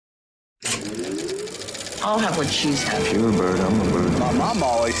I'll have what she's having. You're a bird, I'm a bird. My mom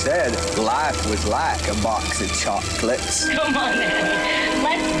always said life was like a box of chocolates. Come on, then.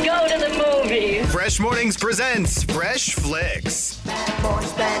 Let's go to the movies. Fresh Mornings presents Fresh Flicks.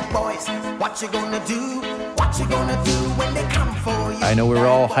 Bad boys, what you gonna do? What you gonna do when they come for you? I know we were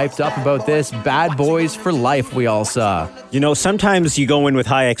all hyped up about this. Bad Boys for Life we all saw. You know, sometimes you go in with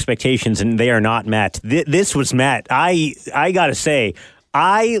high expectations and they are not met. This was met. I gotta say,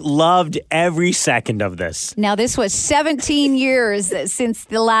 I loved every second of this. Now, this was 17 years since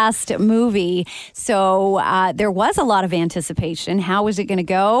the last movie, so there was a lot of anticipation. How was it going to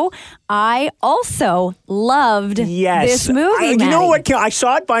go? I also loved this movie, You know what? I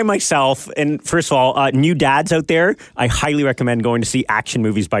saw it by myself, and first of all, new dads out there, I highly recommend going to see action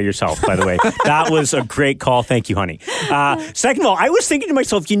movies by yourself, by the way. That was a great call. Thank you, honey. Second of all, I was thinking to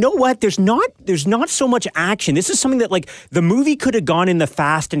myself, you know what? There's not so much action. This is something that, like, the movie could have gone in the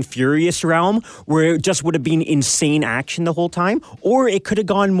Fast and Furious realm where it just would have been insane action the whole time, or it could have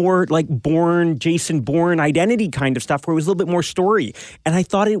gone more like Jason Bourne identity kind of stuff where it was a little bit more story. And I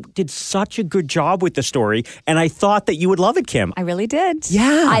thought it did such a good job with the story, and I thought that you would love it, Kim. I really did.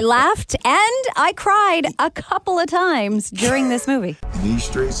 Yeah. I laughed and I cried a couple of times during this movie. In these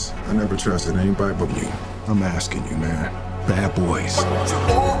streets, I never trusted anybody but me. I'm asking you, man. Bad boys.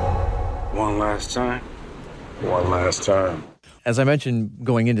 One last time. One last time. As I mentioned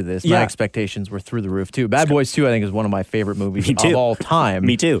going into this, my expectations were through the roof too. Bad Boys 2, I think, is one of my favorite movies of all time.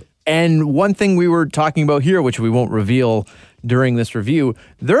 Me too. And one thing we were talking about here, which we won't reveal during this review,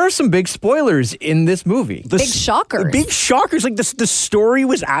 there are some big spoilers in this movie. Big shockers. Big shockers. Like, the story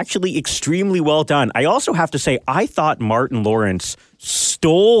was actually extremely well done. I also have to say, I thought Martin Lawrence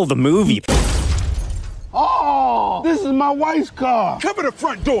stole the movie. Oh, this is my wife's car. Come to the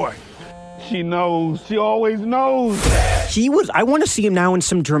front door. She knows. She always knows. I want to see him now in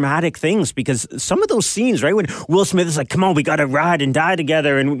some dramatic things, because some of those scenes, right, when Will Smith is like, come on, we got to ride and die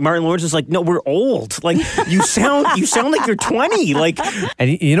together. And Martin Lawrence is like, no, we're old. Like, you sound like you're 20. Like,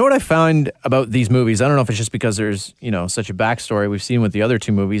 and you know what I found about these movies? I don't know if it's just because there's, such a backstory we've seen with the other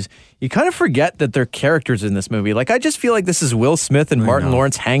two movies. You kind of forget that they're characters in this movie. Like, I just feel like this is Will Smith and Martin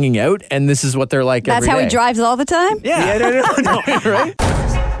Lawrence hanging out, and this is what they're like every day. That's how he drives all the time? Yeah, no. Right?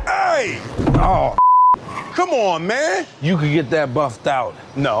 Hey! Oh, come on, man. You could get that buffed out.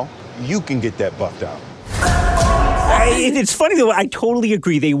 No, you can get that buffed out. It's funny though. I totally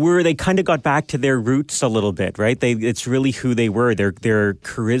agree. They kind of got back to their roots a little bit, right? It's really who they were. Their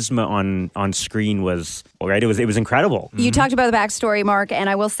charisma on screen was right. It was incredible. You talked about the backstory, Mark, and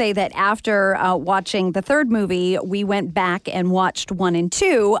I will say that after watching the third movie, we went back and watched 1 and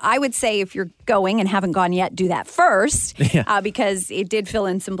 2. I would say if you're going and haven't gone yet, do that first, because it did fill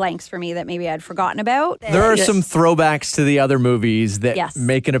in some blanks for me that maybe I'd forgotten about. There are some throwbacks to the other movies that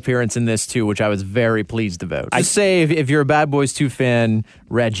make an appearance in this too, which I was very pleased about. I say if you're a Bad Boys 2 fan,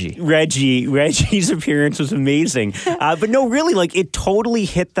 Reggie's appearance was amazing. But no, really, like, it totally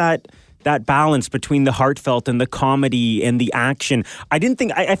hit that balance between the heartfelt and the comedy and the action. I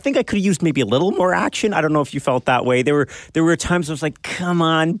think I could have used maybe a little more action. I don't know if you felt that way. There were times I was like, come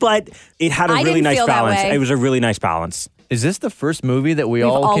on, but it had a really nice balance. It was a really nice balance. Is this the first movie that we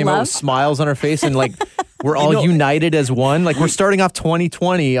all came out with smiles on our face and like we're all united as one? Like, we're starting off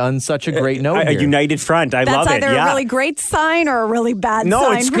 2020 on such a great note. A united front. I love it. That's either a really great sign or a really bad sign.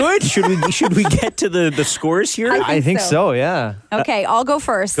 No, it's good. Should we get to the scores here? I think so, yeah. Okay, I'll go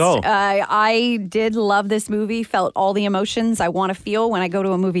first. Go. I did love this movie, felt all the emotions I want to feel when I go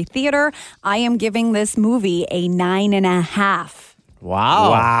to a movie theater. I am giving this movie a 9.5.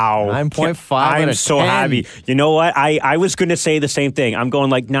 Wow. 9.5 I'm so 10. happy. You know what? I was going to say the same thing. I'm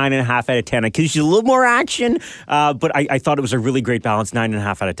going like 9.5 out of 10. It gives you a little more action, but I thought it was a really great balance,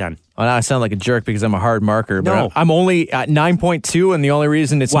 9.5 out of 10. Well, now I sound like a jerk because I'm a hard marker, but No. I'm only at 9.2, and the only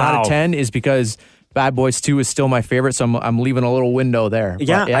reason it's not a 10 is because Bad Boys 2 is still my favorite, so I'm leaving a little window there.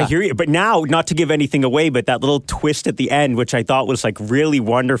 Yeah, I hear you. But now, not to give anything away, but that little twist at the end, which I thought was like really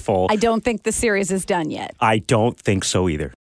wonderful. I don't think the series is done yet. I don't think so either.